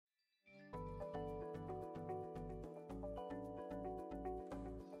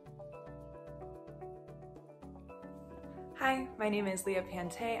Hi, my name is Leah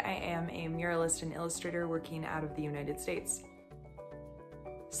Pantéa. I am a muralist and illustrator working out of the United States.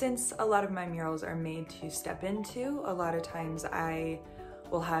 Since a lot of my murals are made to step into, a lot of times I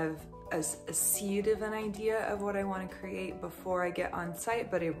will have a seed of an idea of what I want to create before I get on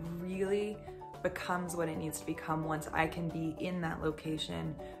site, but it really becomes what it needs to become once I can be in that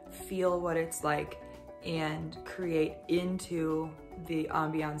location, feel what it's like, and create into the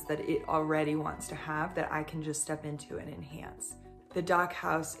ambiance that it already wants to have that I can just step into and enhance. The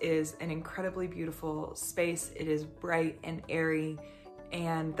Dockhouse is an incredibly beautiful space. It is bright and airy,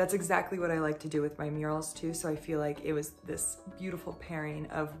 and that's exactly what I like to do with my murals too, so I feel like it was this beautiful pairing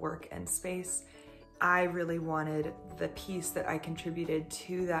of work and space. I really wanted the piece that I contributed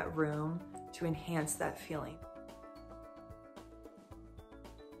to that room to enhance that feeling.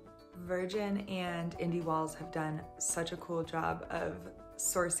 Virgin and Indie Walls have done such a cool job of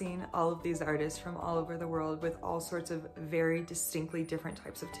sourcing all of these artists from all over the world with all sorts of very distinctly different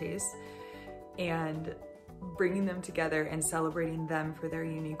types of tastes and bringing them together and celebrating them for their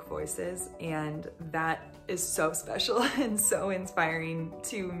unique voices. And that is so special and so inspiring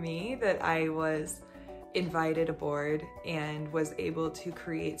to me that I was invited aboard and was able to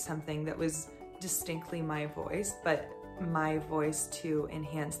create something that was distinctly my voice, but my voice to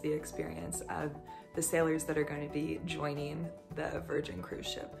enhance the experience of the sailors that are going to be joining the Virgin cruise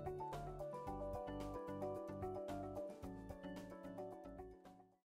ship.